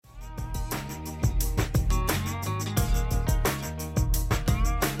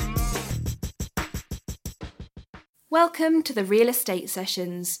Welcome to the Real Estate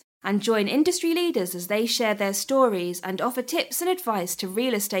Sessions, and join industry leaders as they share their stories and offer tips and advice to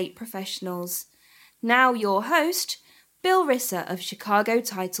real estate professionals. Now your host, Bill Risser of Chicago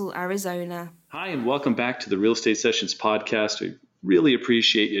Title, Arizona. Hi, and welcome back to the Real Estate Sessions podcast. We really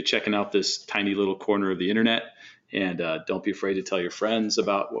appreciate you checking out this tiny little corner of the internet, and don't be afraid to tell your friends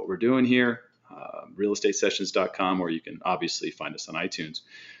about what we're doing here, realestatesessions.com, or you can obviously find us on iTunes.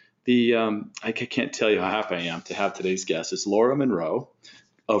 I can't tell you how happy I am to have today's guest. It's Laura Monroe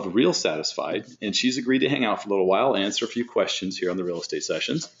of RealSatisfied, and she's agreed to hang out for a little while, answer a few questions here on the Real Estate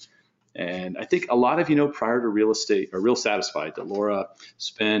Sessions. And I think a lot of you know prior to RealSatisfied that Laura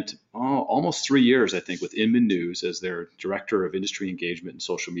spent almost 3 years, I think, with Inman News as their Director of Industry Engagement and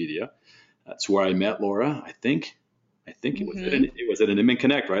Social Media. That's where I met Laura. I think it was at an Inman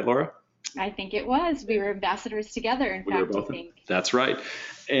Connect, right, Laura? I think it was. We were ambassadors together, in fact, I think. That's right.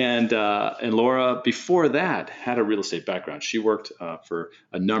 And Laura, before that, had a real estate background. She worked for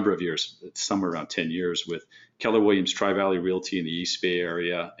a number of years, somewhere around 10 years, with Keller Williams Tri-Valley Realty in the East Bay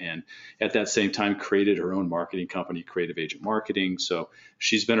area. And at that same time, created her own marketing company, Creative Agent Marketing. So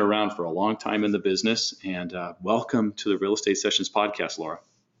she's been around for a long time in the business. And welcome to the Real Estate Sessions podcast, Laura.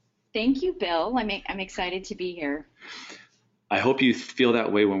 Thank you, Bill. I'm excited to be here. I hope you feel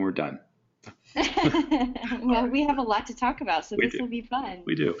that way when we're done. Well, we have a lot to talk about, so this will be fun.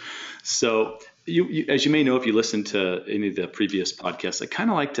 We do. So you, as you may know, if you listen to any of the previous podcasts, I kind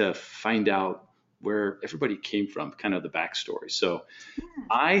of like to find out where everybody came from, kind of the backstory. So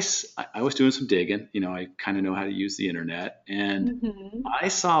I was doing some digging, I kind of know how to use the internet, and I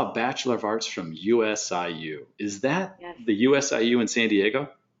saw a Bachelor of Arts from USIU. Is that the USIU in San Diego?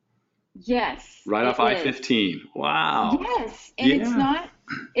 Yes. Right off I-15. Wow. Yes. And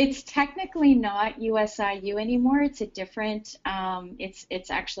it's technically not USIU anymore. It's a different, it's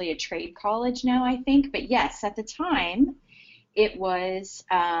actually a trade college now, I think. But yes, at the time, it was,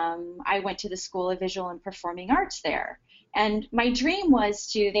 I went to the School of Visual and Performing Arts there. And my dream was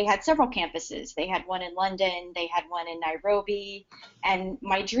they had several campuses. They had one in London, they had one in Nairobi. And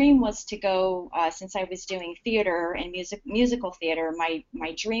my dream was to go, since I was doing theater and musical theater,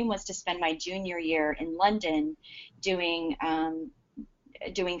 my dream was to spend my junior year in London doing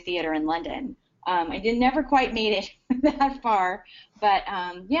theater in London. I never quite made it that far, but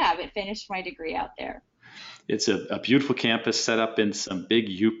but finished my degree out there. It's a beautiful campus set up in some big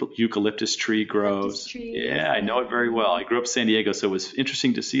eucalyptus tree groves. Yeah, I know it very well. I grew up in San Diego, so it was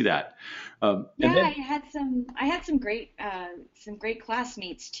interesting to see that. I had some great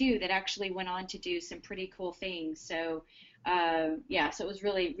classmates too that actually went on to do some pretty cool things. So so it was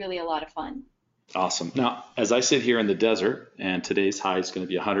really, really a lot of fun. Awesome. Now, as I sit here in the desert, and today's high is going to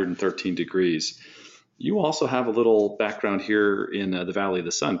be 113 degrees, you also have a little background here in the Valley of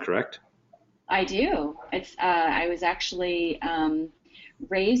the Sun, correct? I do. I was actually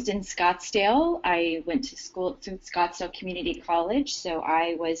raised in Scottsdale. I went to school through Scottsdale Community College, so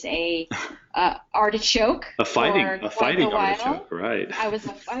I was a artichoke. A fighting artichoke, right? I was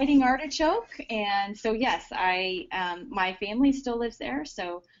a fighting artichoke, and so yes, my family still lives there,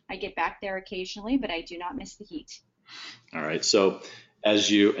 so I get back there occasionally, but I do not miss the heat. All right. So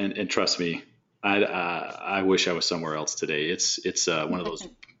as you and trust me, I wish I was somewhere else today. It's one of those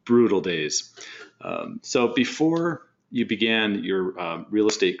brutal days. So before you began your real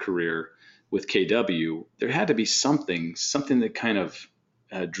estate career with KW, there had to be something that kind of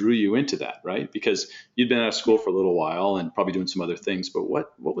drew you into that, right? Because you'd been out of school for a little while and probably doing some other things. But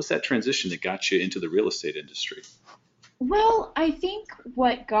what was that transition that got you into the real estate industry? Well, I think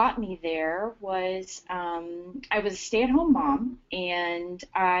what got me there was I was a stay-at-home mom, and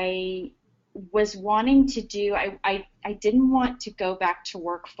I was wanting to do, I didn't want to go back to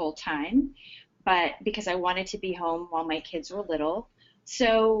work full time, but because I wanted to be home while my kids were little.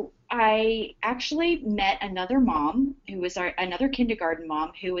 So I actually met another mom who was another kindergarten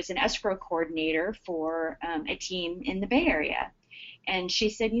mom who was an escrow coordinator for a team in the Bay Area. And she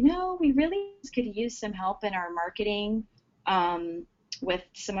said, we really could use some help in our marketing with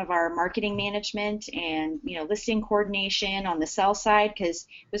some of our marketing management and listing coordination on the sell side, because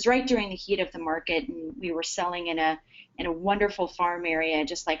it was right during the heat of the market and we were selling in a wonderful farm area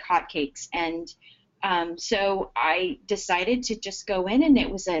just like hotcakes. And so I decided to just go in, and it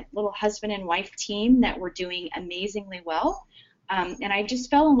was a little husband and wife team that were doing amazingly well, and I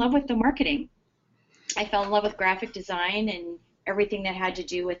just fell in love with the marketing. I fell in love with graphic design and everything that had to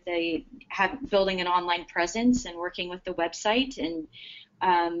do with building an online presence and working with the website, and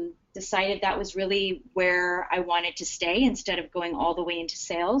decided that was really where I wanted to stay instead of going all the way into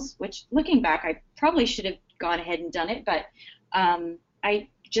sales, which looking back, I probably should have gone ahead and done it, but I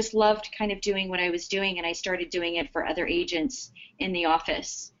just loved kind of doing what I was doing, and I started doing it for other agents in the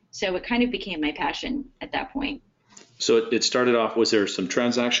office. So it kind of became my passion at that point. So it started off, was there some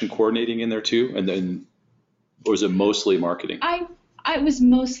transaction coordinating in there too? And then, or was it mostly marketing? I was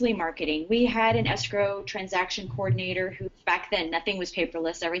mostly marketing. We had an escrow transaction coordinator who, back then, nothing was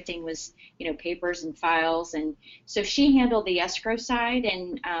paperless. Everything was, papers and files. And so she handled the escrow side,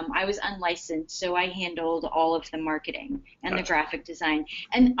 and I was unlicensed, so I handled all of the marketing and the graphic design.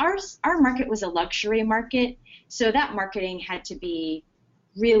 And our market was a luxury market, so that marketing had to be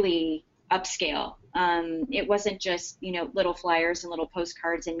really upscale. It wasn't just, little flyers and little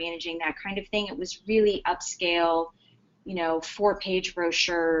postcards and managing that kind of thing. It was really upscale, 4-page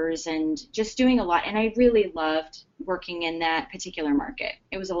brochures and just doing a lot. And I really loved working in that particular market.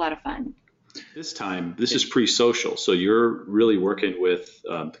 It was a lot of fun. This time, this is pre-social, so you're really working with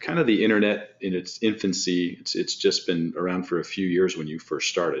kind of the internet in its infancy. It's just been around for a few years when you first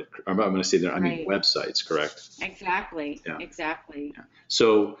started. I'm going to say that, I mean websites, correct? Exactly. Yeah. Exactly. Yeah.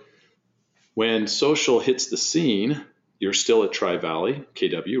 So when social hits the scene, you're still at Tri-Valley,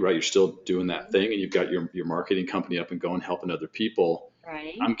 KW, right? You're still doing that thing, and you've got your marketing company up and going, helping other people.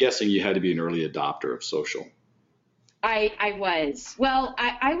 Right. I'm guessing you had to be an early adopter of social. I was. Well,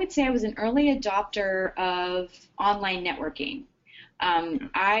 I would say I was an early adopter of online networking.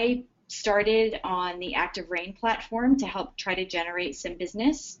 I started on the Active Rain platform to help try to generate some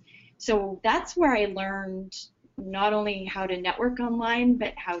business. So that's where I learned not only how to network online,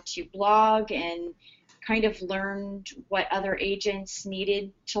 but how to blog, and kind of learned what other agents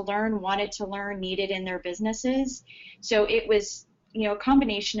needed to learn, wanted to learn, needed in their businesses. So it was, a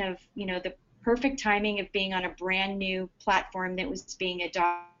combination of, the perfect timing of being on a brand new platform that was being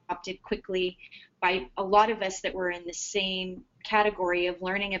adopted quickly by a lot of us that were in the same category of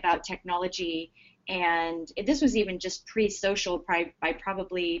learning about technology. And this was even just pre-social by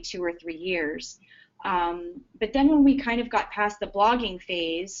probably 2 or 3 years. But then when we kind of got past the blogging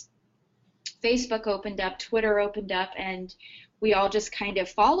phase, Facebook opened up, Twitter opened up, and we all just kind of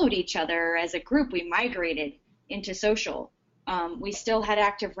followed each other as a group. We migrated into social. We still had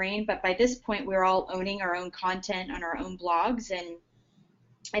Active Rain, but by this point we were all owning our own content on our own blogs, and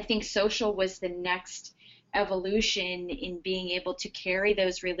I think social was the next evolution in being able to carry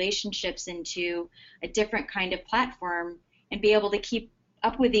those relationships into a different kind of platform and be able to keep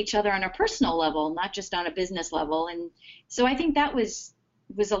up with each other on a personal level, not just on a business level. And so I think that was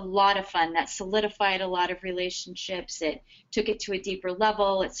a lot of fun. That solidified a lot of relationships. It took it to a deeper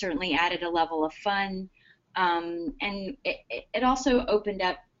level. It certainly added a level of fun. And it also opened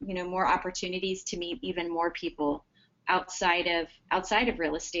up, more opportunities to meet even more people outside of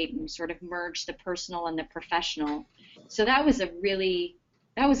real estate, and sort of merge the personal and the professional. So that was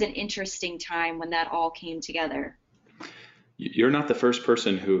an interesting time when that all came together. You're not the first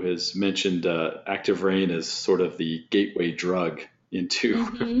person who has mentioned Active Rain as sort of the gateway drug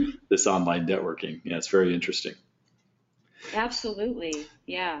into this online networking. Yeah, it's very interesting. Absolutely.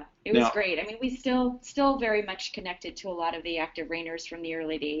 Yeah, it was great. I mean, we still very much connected to a lot of the Active Rainers from the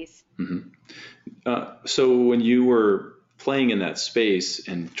early days. So when you were playing in that space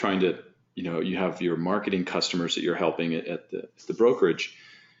and trying to, you have your marketing customers that you're helping at the brokerage,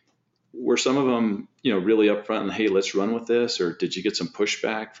 were some of them, really upfront and, hey, let's run with this? Or did you get some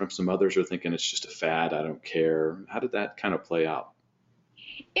pushback from some others who are thinking it's just a fad, I don't care? How did that kind of play out?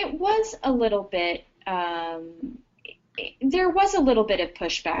 It was a little bit, there was a little bit of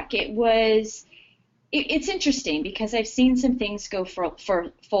pushback. It's interesting because I've seen some things go for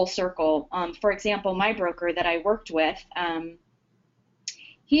full circle. For example, my broker that I worked with,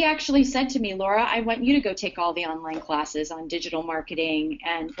 he actually said to me, Laura, I want you to go take all the online classes on digital marketing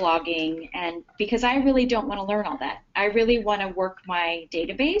and blogging, and because I really don't want to learn all that. I really want to work my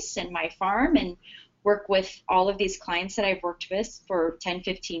database and my farm and work with all of these clients that I've worked with for 10,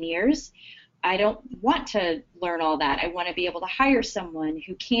 15 years. I don't want to learn all that. I want to be able to hire someone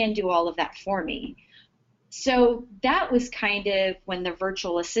who can do all of that for me. So that was kind of when the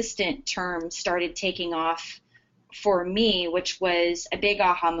virtual assistant term started taking off for me, which was a big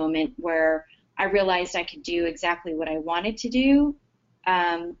aha moment where I realized I could do exactly what I wanted to do,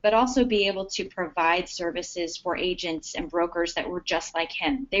 but also be able to provide services for agents and brokers that were just like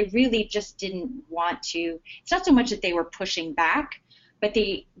him. They really just didn't want to. It's not so much that they were pushing back, but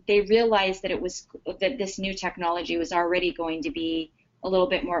they realized that this new technology was already going to be a little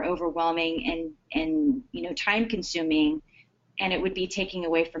bit more overwhelming and time consuming, and it would be taking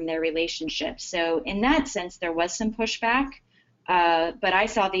away from their relationship. So in that sense, there was some pushback, but I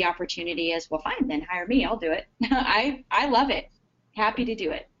saw the opportunity as, well, fine, then hire me, I'll do it. I love it. Happy to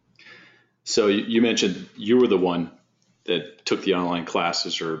do it. So you mentioned you were the one that took the online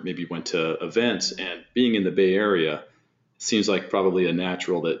classes or maybe went to events, and being in the Bay Area, seems like probably a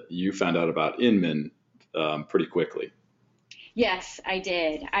natural that you found out about Inman pretty quickly. Yes, I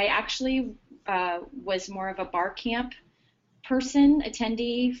did. I actually was more of a bar camp person,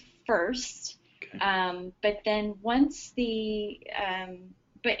 attendee first. Okay. But then once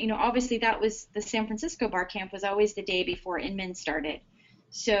but obviously that was the San Francisco bar camp was always the day before Inman started.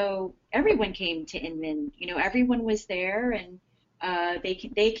 So everyone came to Inman, everyone was there, and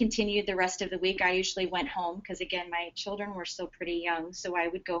they continued the rest of the week. I usually went home because again, my children were still pretty young, so I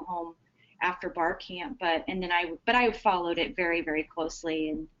would go home after bar camp, but I followed it very, very closely,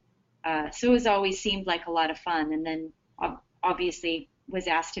 and so it was always seemed like a lot of fun. And then obviously was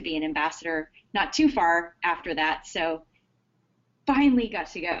asked to be an ambassador not too far after that, so finally got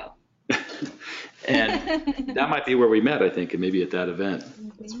to go. And that might be where we met, I think, and maybe at that event.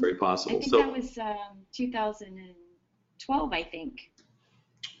 Mm-hmm. It's very possible. I think that was 2012, I think.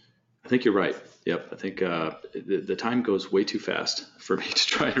 I think you're right. Yep. I think the time goes way too fast for me to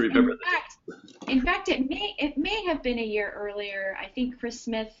try and remember In fact, it may have been a year earlier. I think Chris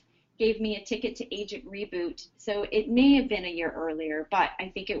Smith gave me a ticket to Agent Reboot, so it may have been a year earlier. But I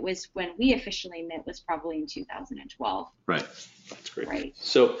think it was when we officially met was probably in 2012. Right. That's great. Right.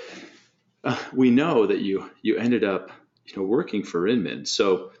 So we know that you ended up working for Inman.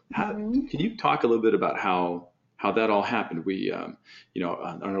 So can you talk a little bit about how that all happened? We on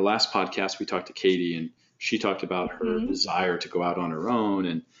our last podcast we talked to Katie, and she talked about her desire to go out on her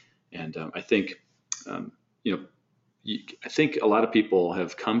own, and I think I think a lot of people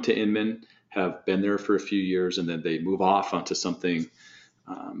have come to Inman, have been there for a few years, and then they move off onto something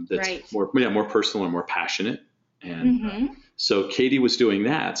that's more personal and more passionate. And so Katie was doing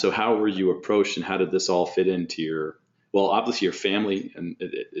that. So how were you approached, and how did this all fit into obviously your family, and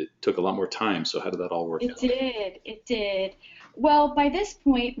it took a lot more time. So how did that all work out? It did. Well, by this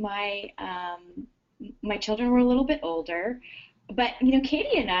point, my children were a little bit older, but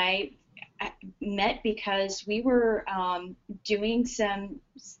Katie and I met because we were doing some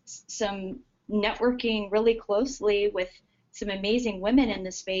networking really closely with some amazing women in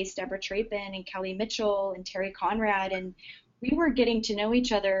the space, Deborah Trapin and Kelly Mitchell and Terry Conrad, and we were getting to know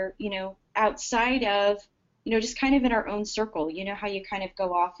each other, outside of, just kind of in our own circle. You know how you kind of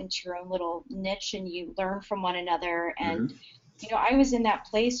go off into your own little niche and you learn from one another. And, I was in that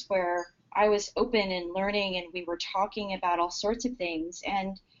place where I was open and learning, and we were talking about all sorts of things.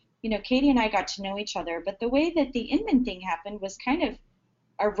 And, Katie and I got to know each other. But the way that the Inman thing happened was kind of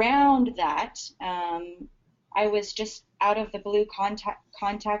around that. I was just out of the blue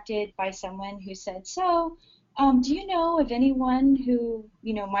contacted by someone who said, so do you know of anyone who,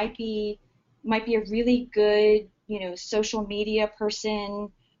 might be a really good, social media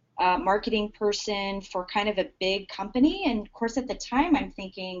person, marketing person for kind of a big company? And of course, at the time, I'm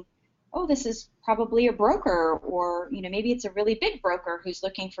thinking, oh, this is probably a broker, or maybe it's a really big broker who's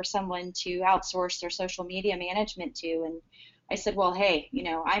looking for someone to outsource their social media management to. And I said, well, hey,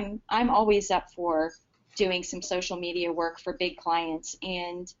 I'm always up for doing some social media work for big clients.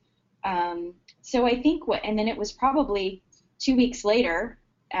 And so I think and then it was probably 2 weeks later.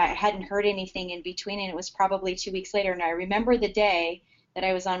 I hadn't heard anything in between, and it was probably 2 weeks later. And I remember the day that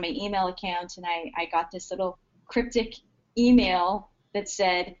I was on my email account, and I got this little cryptic email that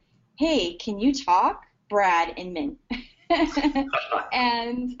said, hey, can you talk? Brad Inman.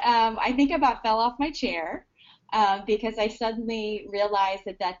 And I think about fell off my chair because I suddenly realized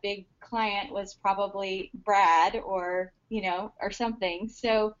that big client was probably Brad or something.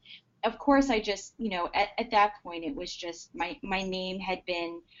 So of course, I just, at that point, it was just my name had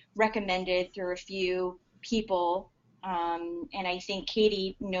been recommended through a few people. And I think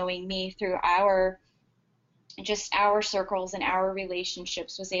Katie, knowing me through our circles and our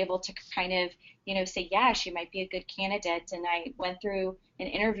relationships, was able to kind of, say, yeah, she might be a good candidate. And I went through an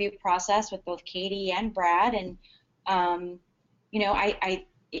interview process with both Katie and Brad. And,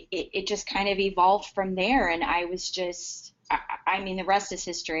 it just kind of evolved from there. And I was just, the rest is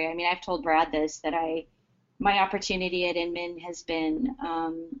history. I've told Brad this, that my opportunity at Inman has been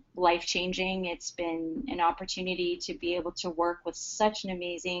life-changing. It's been an opportunity to be able to work with such an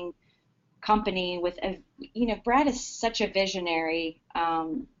amazing company with Brad is such a visionary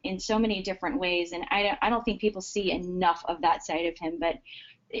in so many different ways, and I don't think people see enough of that side of him, but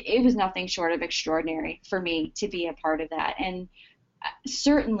it was nothing short of extraordinary for me to be a part of that. And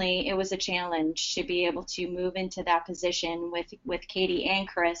certainly it was a challenge to be able to move into that position with Katie and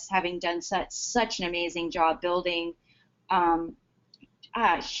Chris having done such an amazing job building, I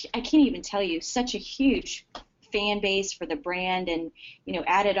can't even tell you, such a huge fan base for the brand, and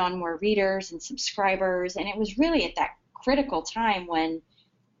added on more readers and subscribers. And it was really at that critical time when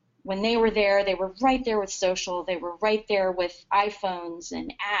they were there. They were right there with social. They were right there with iPhones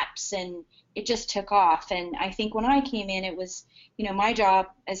and apps, and it just took off. And I think when I came in, it was, my job,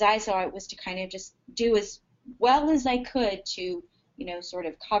 as I saw it, was to kind of just do as well as I could to, sort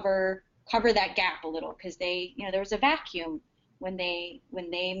of cover that gap a little, because there was a vacuum when they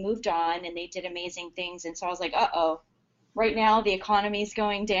moved on, and they did amazing things. And so I was like, uh-oh, right now the economy's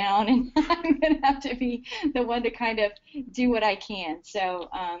going down, and I'm going to have to be the one to kind of do what I can. So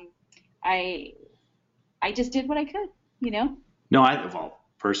I just did what I could, No, well,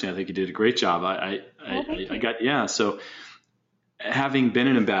 personally, I think you did a great job. So having been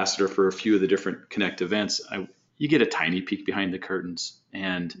an ambassador for a few of the different Connect events, you get a tiny peek behind the curtains,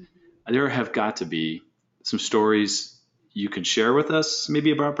 and there have got to be some stories you can share with us,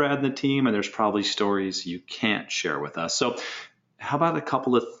 maybe about Brad and the team, and there's probably stories you can't share with us. So how about a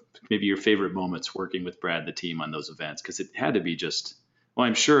couple of maybe your favorite moments working with Brad and the team on those events? Because it had to be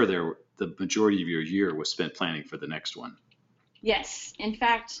I'm sure the majority of your year was spent planning for the next one. Yes. In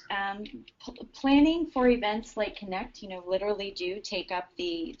fact, planning for events like Connect, literally do take up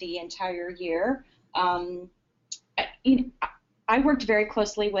the entire year. I worked very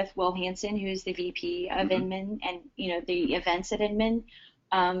closely with Will Hansen, who's the VP of Inman, and the events at Inman.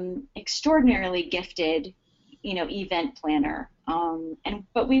 Extraordinarily gifted, event planner.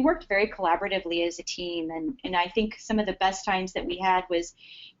 But we worked very collaboratively as a team, and I think some of the best times that we had was,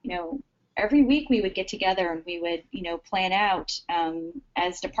 every week we would get together and we would, plan out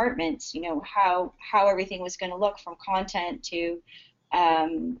as departments, how everything was going to look, from content to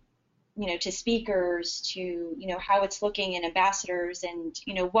to speakers, to how it's looking in ambassadors, and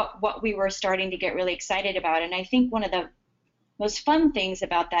what we were starting to get really excited about. And I think one of the most fun things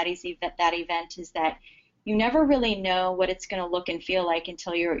about that event is that you never really know what it's going to look and feel like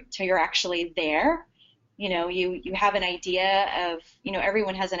until you're actually there. You have an idea of,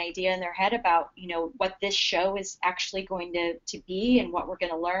 everyone has an idea in their head about what this show is actually going to be, and what we're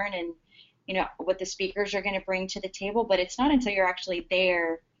going to learn, and what the speakers are going to bring to the table. But it's not until you're actually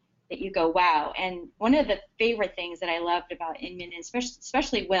there that you go, wow. And one of the favorite things that I loved about Inman, and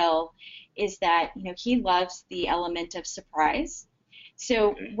especially Will, is that he loves the element of surprise.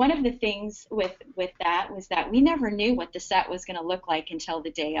 So one of the things with that was that we never knew what the set was going to look like until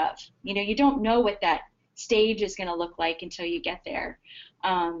the day of. You don't know what that stage is going to look like until you get there.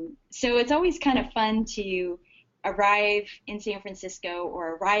 So it's always kind of fun to arrive in San Francisco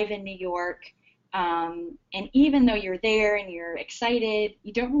or arrive in New York. And even though you're there and you're excited,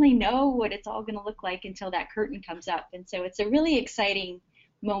 you don't really know what it's all going to look like until that curtain comes up. And so it's a really exciting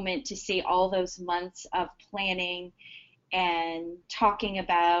moment to see all those months of planning and talking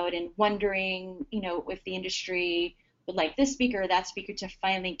about and wondering, if the industry would like this speaker or that speaker to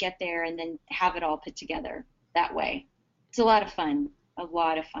finally get there, and then have it all put together that way. It's a lot of fun,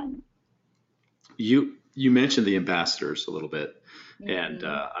 You mentioned the ambassadors a little bit. And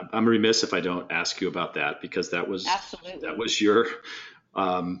I'm remiss if I don't ask you about that, because that was your,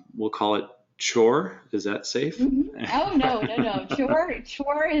 we'll call it chore. Is that safe? Oh, no.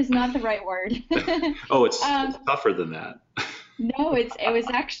 Chore is not the right word. Oh, it's tougher than that. No, it was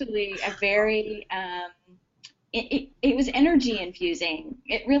actually a very, it was energy infusing.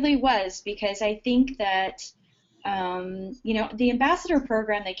 It really was, because I think that, the ambassador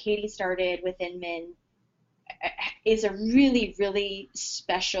program that Katie started with Inman is a really, really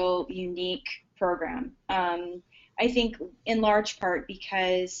special, unique program. I think in large part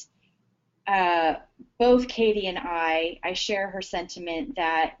because both Katie and I share her sentiment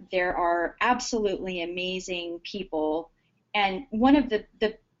that there are absolutely amazing people, and one of the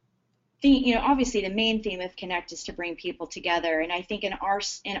obviously the main theme of Connect is to bring people together, and I think in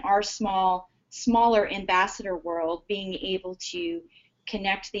our smaller ambassador world, being able to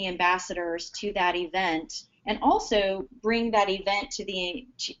connect the ambassadors to that event, and also bring that event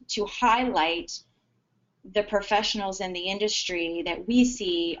to highlight the professionals in the industry that we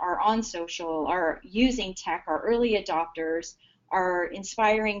see are on social, are using tech, are early adopters, are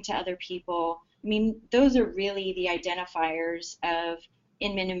inspiring to other people. I mean, those are really the identifiers of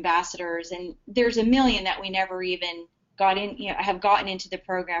Inman ambassadors, and there's a million that we never even have gotten into the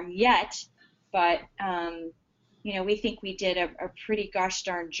program yet, but we think we did a pretty gosh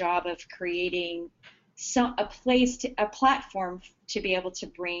darn job of creating a platform to be able to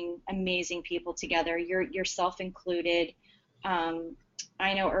bring amazing people together, yourself included.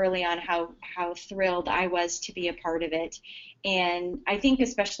 I know early on how thrilled I was to be a part of it, and I think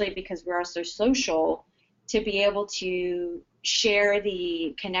especially because we're also social, to be able to share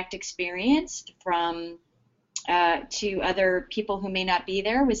the Connect experience from to other people who may not be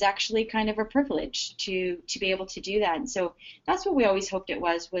there was actually kind of a privilege to be able to do that. And so that's what we always hoped it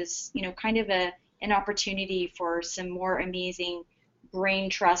was, you know, kind of an opportunity for some more amazing brain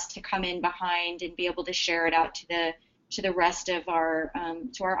trust to come in behind and be able to share it out to the rest of our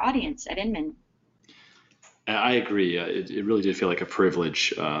to our audience at Inman. I agree. It really did feel like a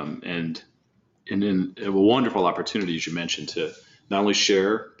privilege, and then a wonderful opportunity, as you mentioned, to not only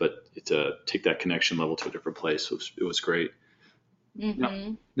share but to take that connection level to a different place. It was great.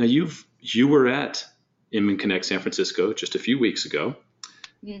 Mm-hmm. Now you were at Inman Connect San Francisco just a few weeks ago.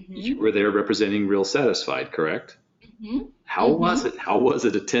 Mm-hmm. You were there representing RealSatisfied, correct? Mm-hmm. How was it? How was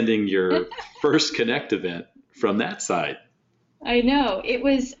it attending your first Connect event from that side? I know it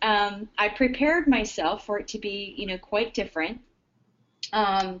was. I prepared myself for it to be, you know, quite different.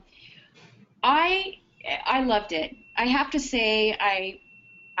 Um, I I loved it. I have to say,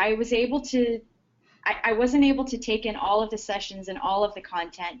 I was able to. I wasn't able to take in all of the sessions and all of the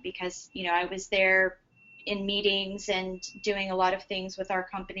content because, you know, I was there in meetings and doing a lot of things with our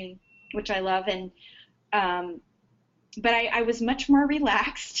company, which I love, and um, but I was much more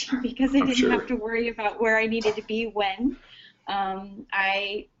relaxed because I I'm didn't have sure. to worry about where I needed to be when. Um,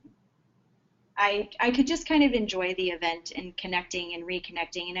 I I could just kind of enjoy the event and connecting and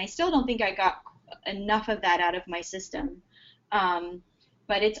reconnecting, and I still don't think I got enough of that out of my system. Um,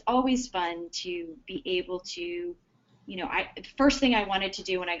 but it's always fun to be able to, you know, the first thing I wanted to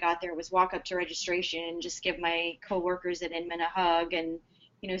do when I got there was walk up to registration and just give my coworkers at Inman a hug and,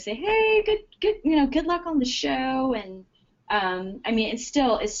 you know, say, hey, good, you know, good luck on the show. And I mean, it's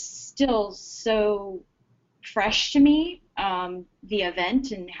still so fresh to me, the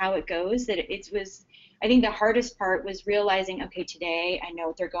event and how it goes, that it was, I think the hardest part was realizing, okay, today I know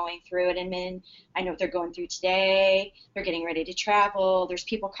what they're going through at Inman. I know what they're going through today. They're getting ready to travel. There's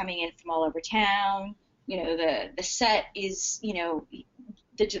people coming in from all over town. You know, the set is, you know,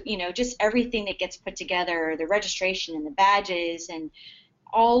 you know, just everything that gets put together, the registration and the badges and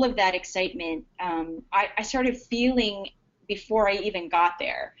all of that excitement, I started feeling before I even got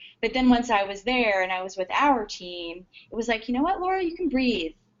there. But then once I was there and I was with our team, it was like, you know what, Laura, you can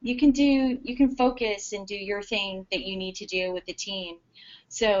breathe. You can focus and do your thing that you need to do with the team.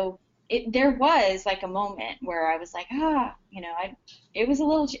 So there was like a moment where I was like, you know, it was a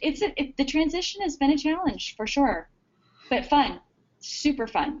little, the transition has been a challenge for sure, but fun, super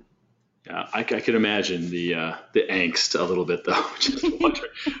fun. I can imagine the angst a little bit though, just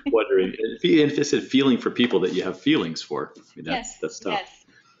wondering, and if it's a feeling for people that you have feelings for. I mean, Yes, that's tough. yes.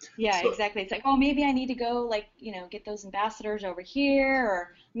 Yeah, So exactly. It's like, oh, maybe I need to go, like, you know, get those ambassadors over here,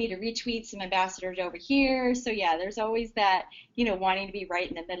 or need to retweet some ambassadors over here. So yeah, there's always that, you know, wanting to be right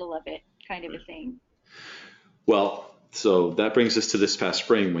in the middle of it kind of a thing. well, so that brings us to this past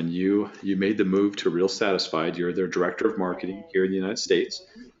spring when you made the move to Real Satisfied. You're their director of marketing here in the United States,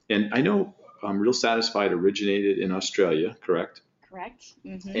 and I know Real Satisfied originated in Australia, correct? Correct?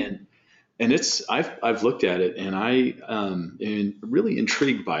 Mm-hmm. And I've looked at it and I am really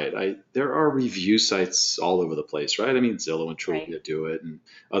intrigued by it. There are review sites all over the place, right? I mean, Zillow and Right, Trulia do it, and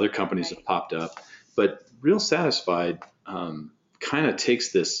other companies have right. popped up. But Real Satisfied kind of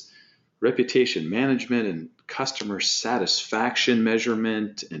takes this reputation management and customer satisfaction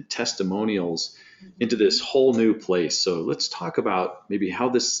measurement and testimonials into Mm-hmm. this whole new place. So let's talk about maybe how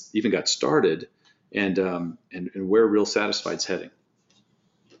this even got started and where Real Satisfied's heading.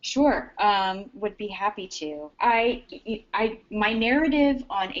 Sure, would be happy to. My narrative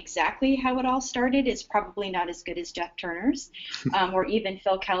on exactly how it all started is probably not as good as Jeff Turner's, or even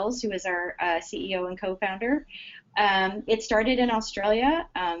Phil Kells, who is our CEO and co-founder. It started in Australia.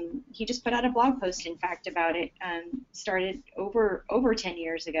 He just put out a blog post, in fact, about it. Started over 10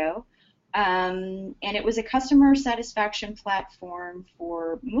 years ago, and it was a customer satisfaction platform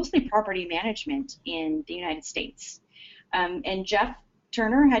for mostly property management in the United States. And Jeff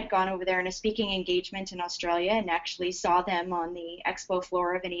Turner had gone over there in a speaking engagement in Australia and actually saw them on the expo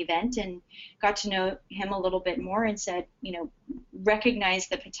floor of an event and got to know him a little bit more and said, you know, recognized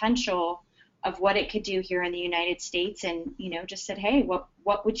the potential of what it could do here in the United States and, you know, just said, hey,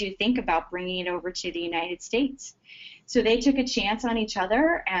 what would you think about bringing it over to the United States? So they took a chance on each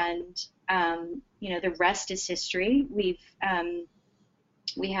other and, you know, the rest is history. We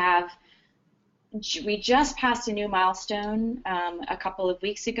have we just passed a new milestone a couple of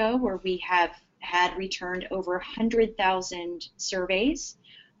weeks ago where we have had returned over 100,000 surveys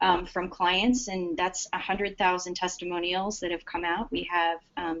from clients, and that's 100,000 testimonials that have come out. We have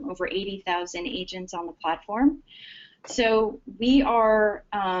over 80,000 agents on the platform. So we are,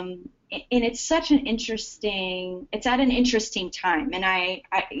 and it's such an it's at an interesting time.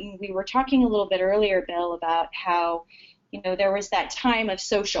 And we were talking a little bit earlier, Bill, about how, there was that time of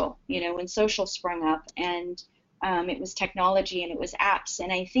social, when social sprung up, and it was technology and it was apps.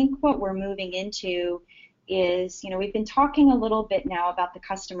 And I think what we're moving into is, we've been talking a little bit now about the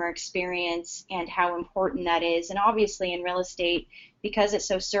customer experience and how important that is. And obviously in real estate, because it's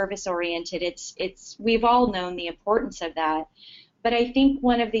so service oriented, we've all known the importance of that. But I think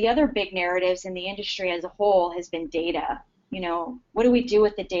one of the other big narratives in the industry as a whole has been data. What do we do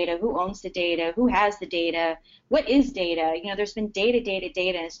with the data? Who owns the data? Who has the data? What is data? There's been data,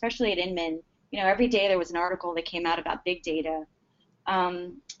 and especially at Inman, every day there was an article that came out about big data.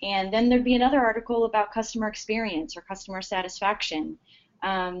 And then there'd be another article about customer experience or customer satisfaction.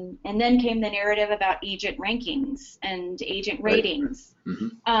 And then came the narrative about agent rankings and agent ratings. Right.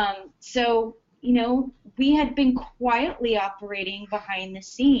 Mm-hmm. So, we had been quietly operating behind the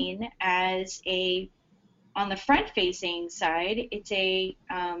scene as on the front-facing side, it's a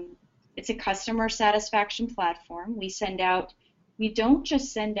customer satisfaction platform. We don't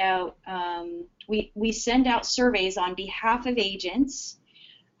just send out, we send out surveys on behalf of agents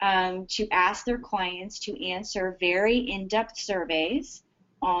to ask their clients to answer very in-depth surveys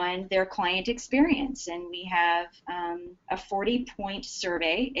on their client experience. And we have a 40-point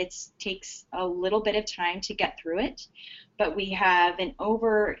survey. It takes a little bit of time to get through it, but we have an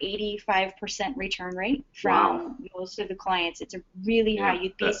over 85% return rate from most of the clients. It's a really high.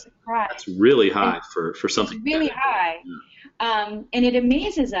 You'd be surprised. That's really high for something. It's really high. Yeah. And it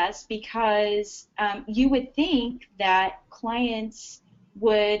amazes us because you would think that clients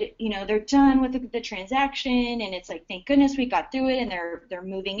would, they're done with the transaction and it's like, thank goodness we got through it, and they're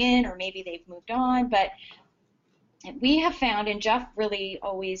moving in, or maybe they've moved on. But we have found, and Jeff really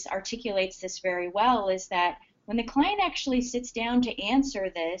always articulates this very well, is that when the client actually sits down to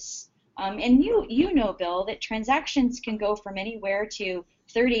answer this, and you know, Bill, that transactions can go from anywhere to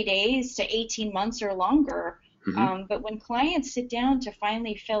 30 days to 18 months or longer. Mm-hmm. But when clients sit down to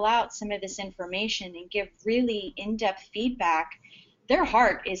finally fill out some of this information and give really in-depth feedback, their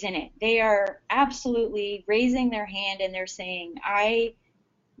heart is in it. They are absolutely raising their hand and they're saying, I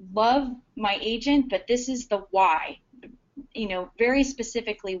love my agent, but this is the why, very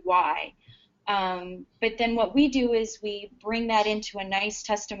specifically why. But then what we do is we bring that into a nice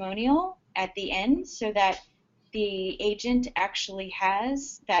testimonial at the end so that the agent actually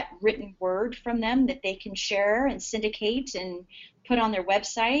has that written word from them that they can share and syndicate and put on their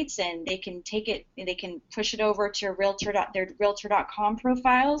websites, and they can take it and they can push it over to their realtor.com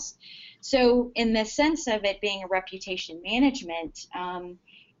profiles. So in the sense of it being a reputation management,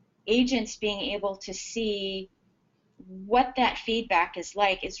 agents being able to see what that feedback is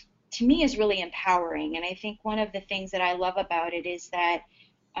like to me is really empowering. And I think one of the things that I love about it is that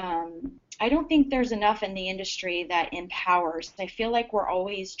I don't think there's enough in the industry that empowers. I feel like we're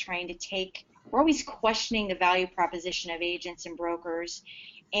always questioning the value proposition of agents and brokers.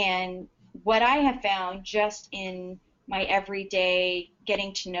 And what I have found just in my everyday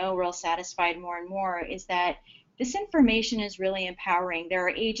getting to know RealSatisfied more and more is that this information is really empowering. There are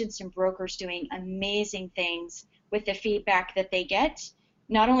agents and brokers doing amazing things with the feedback that they get,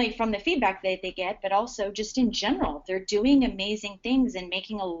 not only from the feedback that they get, but also just in general. They're doing amazing things and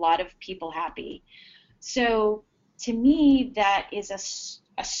making a lot of people happy. So to me, that is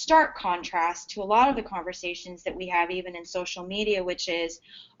a stark contrast to a lot of the conversations that we have even in social media, which is,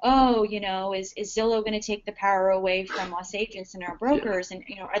 is Zillow going to take the power away from us agents and our brokers? And,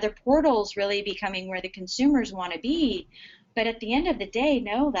 are the portals really becoming where the consumers want to be? But at the end of the day,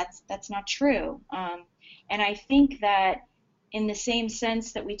 no, that's not true. And I think that in the same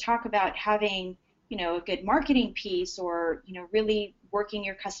sense that we talk about having, a good marketing piece or, really working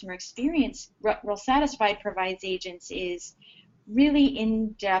your customer experience, RealSatisfied provides agents is really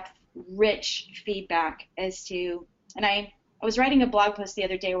in-depth, rich feedback as to, and I was writing a blog post the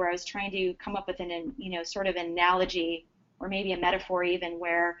other day where I was trying to come up with sort of an analogy or maybe a metaphor even,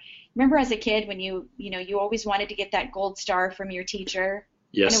 where, remember as a kid when you always wanted to get that gold star from your teacher?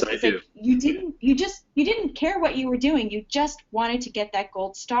 Yes, I do. Like you didn't care what you were doing. You just wanted to get that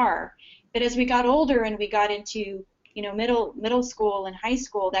gold star. But as we got older and we got into, middle school and high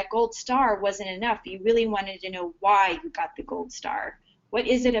school, that gold star wasn't enough. You really wanted to know why you got the gold star. What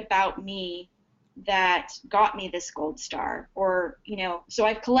is it about me that got me this gold star? Or, so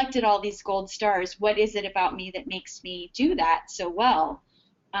I've collected all these gold stars. What is it about me that makes me do that so well?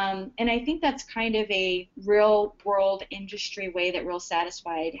 And I think that's kind of a real world industry way that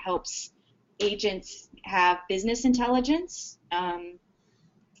RealSatisfied helps agents have business intelligence.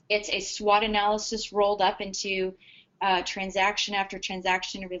 It's a SWOT analysis rolled up into transaction after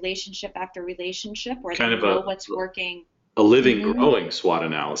transaction, relationship after relationship, where Kind they of know what's working. a living, Mhm. growing SWOT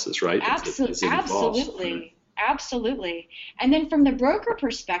analysis, right? As it evolves. Absolutely. Absolutely. And then from the broker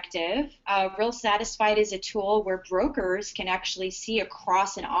perspective, Real Satisfied is a tool where brokers can actually see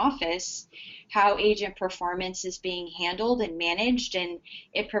across an office how agent performance is being handled and managed, and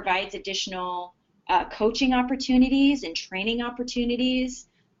it provides additional coaching opportunities and training opportunities.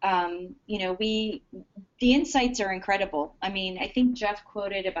 The insights are incredible. I mean, I think Jeff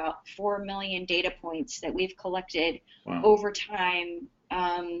quoted about 4 million data points that we've collected Wow. over time.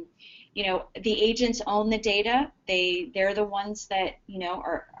 The agents own the data. They're the ones that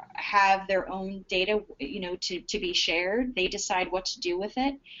have their own data to be shared. They decide what to do with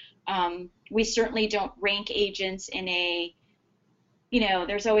it. We certainly don't rank agents in a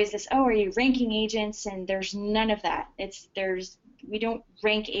there's always this, oh, are you ranking agents? And there's none of that. We don't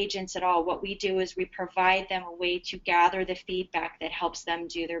rank agents at all. What we do is we provide them a way to gather the feedback that helps them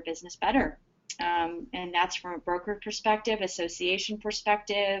do their business better. And that's from a broker perspective, association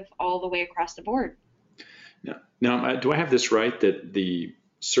perspective, all the way across the board. Now, do I have this right that the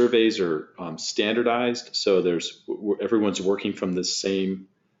surveys are standardized, so everyone's working from the same?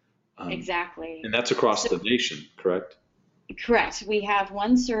 Exactly. And that's across the nation, correct? Correct. We have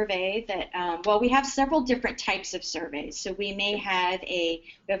one survey that, we have several different types of surveys. So we have a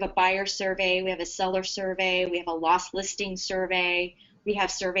buyer survey, we have a seller survey, we have a lost listing survey, we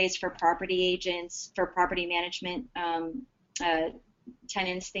have surveys for property agents, for property management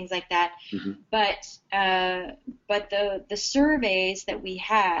tenants, things like that. Mm-hmm. But the surveys that we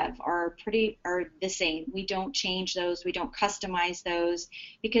have are the same. We don't change those. We don't customize those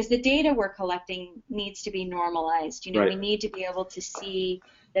because the data we're collecting needs to be normalized. Right. We need to be able to see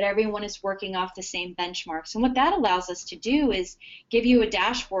that everyone is working off the same benchmarks. And what that allows us to do is give you a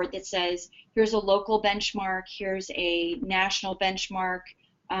dashboard that says, here's a local benchmark, here's a national benchmark,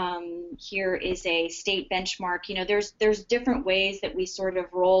 here is a state benchmark. There's different ways that we sort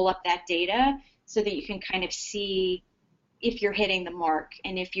of roll up that data so that you can kind of see if you're hitting the mark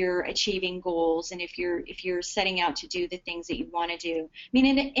and if you're achieving goals and if you're setting out to do the things that you want to do. I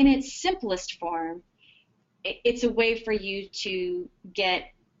mean, in its simplest form, it's a way for you to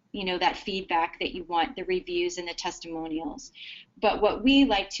get that feedback that you want, the reviews and the testimonials. But what we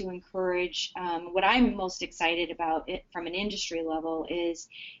like to encourage, what I'm most excited about it from an industry level, is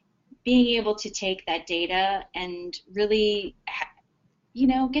being able to take that data and really,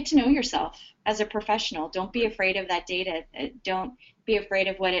 get to know yourself as a professional. Don't be afraid of that data. Don't be afraid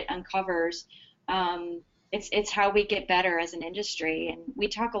of what it uncovers. It's how we get better as an industry. And we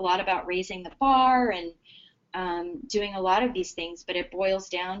talk a lot about raising the bar and doing a lot of these things, but it boils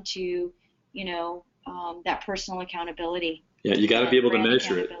down to, that personal accountability. Yeah, you got to be able to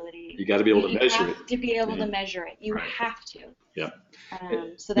measure it. You got to be able to measure it. You have to be able to measure it. You have to. Yeah.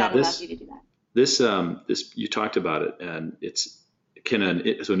 So that allows you to do that. This you talked about it, and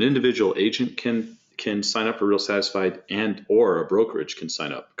so an individual agent can sign up for Real Satisfied, or a brokerage can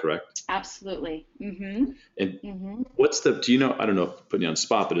sign up, correct? Absolutely. Mm-hmm. And mm-hmm. Do you know? I don't know, putting you on the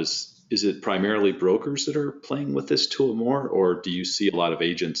spot, but is it primarily brokers that are playing with this tool more, or do you see a lot of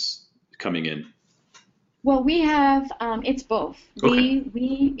agents coming in? Well, we have it's both. Okay.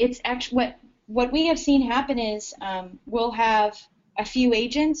 It's actually what we have seen happen is we'll have a few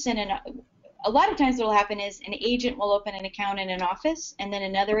agents, and a lot of times what will happen is an agent will open an account in an office, and then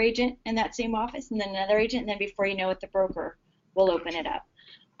another agent in that same office, and then another agent, and then before you know it, the broker will open it up.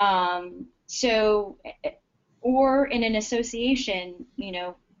 Or in an association,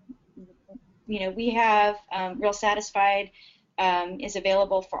 we have Real Satisfied is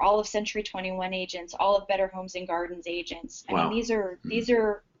available for all of Century 21 agents, all of Better Homes and Gardens agents. I Wow. mean,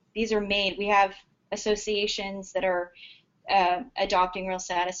 these are made. We have associations that are adopting Real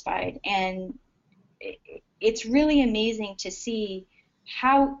Satisfied, and it's really amazing to see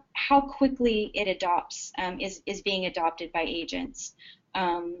how quickly it adopts is being adopted by agents.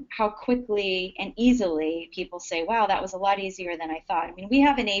 How quickly and easily people say, wow, that was a lot easier than I thought. I mean, we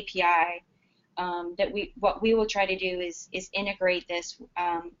have an API what we will try to do is integrate this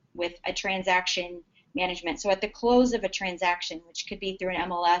with a transaction management. So at the close of a transaction, which could be through an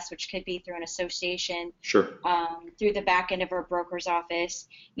MLS, which could be through an association, sure, through the back end of our broker's office,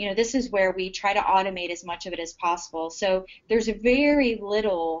 this is where we try to automate as much of it as possible. So there's very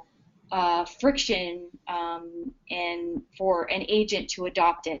little friction and for an agent to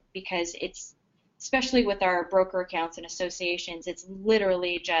adopt it, because it's, especially with our broker accounts and associations, it's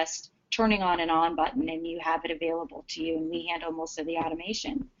literally just turning on an on button and you have it available to you, and we handle most of the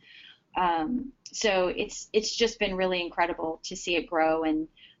automation. So it's just been really incredible to see it grow, and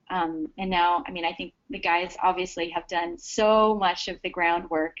And now, I mean, I think the guys obviously have done so much of the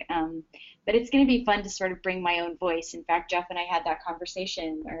groundwork, but it's going to be fun to sort of bring my own voice. In fact, Jeff and I had that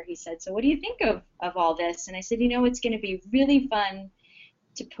conversation where he said, so what do you think of all this? And I said, it's going to be really fun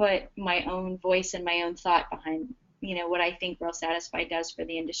to put my own voice and my own thought behind, what I think RealSatisfied does for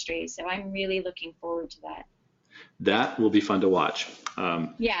the industry. So I'm really looking forward to that. That will be fun to watch.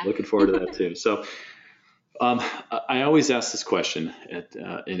 Yeah. Looking forward to that too. So I always ask this question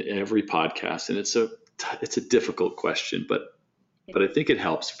in every podcast, and it's a difficult question, but I think it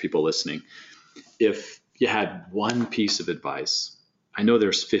helps for people listening. If you had one piece of advice, I know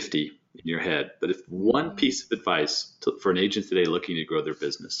there's 50 in your head, but if one piece of advice for an agent today looking to grow their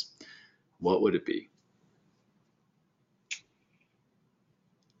business, what would it be?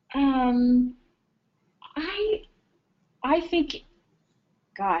 I think,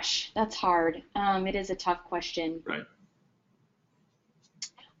 gosh, that's hard. It is a tough question. Right.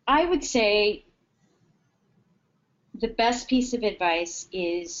 I would say the best piece of advice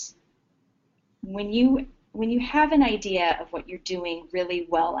is when you have an idea of what you're doing really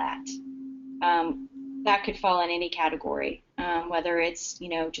well at, that could fall in any category, whether it's,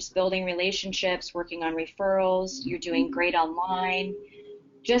 just building relationships, working on referrals, you're doing great online.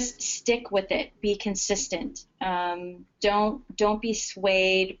 Just stick with it. Be consistent. Don't be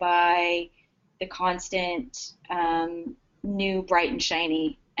swayed by the constant new, bright and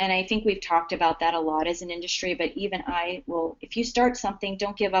shiny. And I think we've talked about that a lot as an industry, but even I will, if you start something,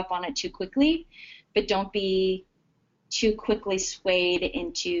 don't give up on it too quickly, but don't be too quickly swayed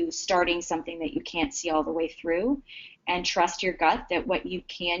into starting something that you can't see all the way through, and trust your gut that what you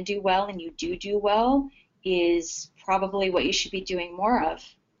can do well and you do well is probably what you should be doing more of,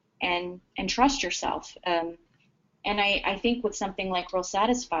 and trust yourself. And I think with something like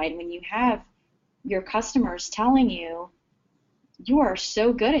RealSatisfied, when you have your customers telling you, you are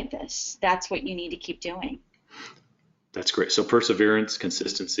so good at this, that's what you need to keep doing. That's great. So perseverance,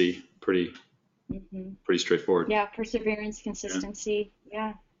 consistency, pretty straightforward. Yeah, perseverance, consistency.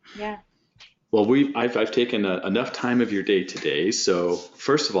 Yeah. Well, I've taken enough time of your day today. So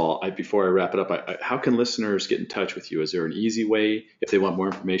first of all, before I wrap it up, how can listeners get in touch with you? Is there an easy way if they want more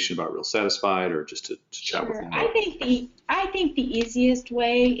information about RealSatisfied or just to chat with you? I think the easiest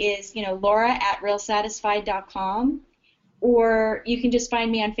way is, Laura@RealSatisfied.com, or you can just find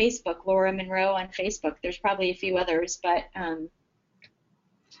me on Facebook, Laura Monroe on Facebook. There's probably a few others, but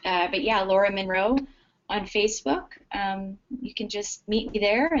yeah, Laura Monroe on Facebook. You can just meet me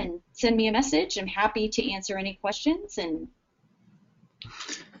there and send me a message. I'm happy to answer any questions and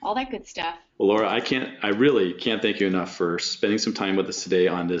all that good stuff. Well, Laura, I really can't thank you enough for spending some time with us today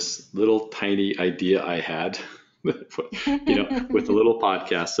on this little tiny idea I had, with the little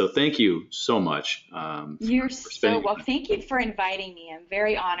podcast. So thank you so much. You're so welcome. Thank you for inviting me. I'm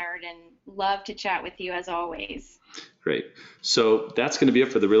very honored and love to chat with you as always. Great. So that's going to be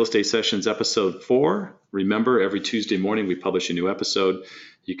it for the Real Estate Sessions episode 4. Remember, every Tuesday morning we publish a new episode.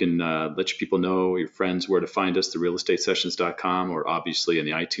 You can let your people know, your friends, where to find us, therealestatesessions.com, or obviously in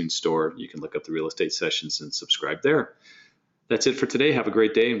the iTunes store. You can look up the Real Estate Sessions and subscribe there. That's it for today. Have a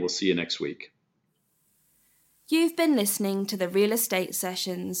great day, and we'll see you next week. You've been listening to the Real Estate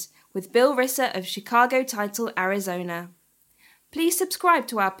Sessions with Bill Risser of Chicago Title, Arizona. Please subscribe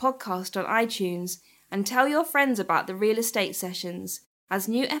to our podcast on iTunes and tell your friends about the Real Estate Sessions, as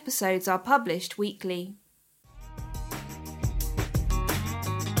new episodes are published weekly.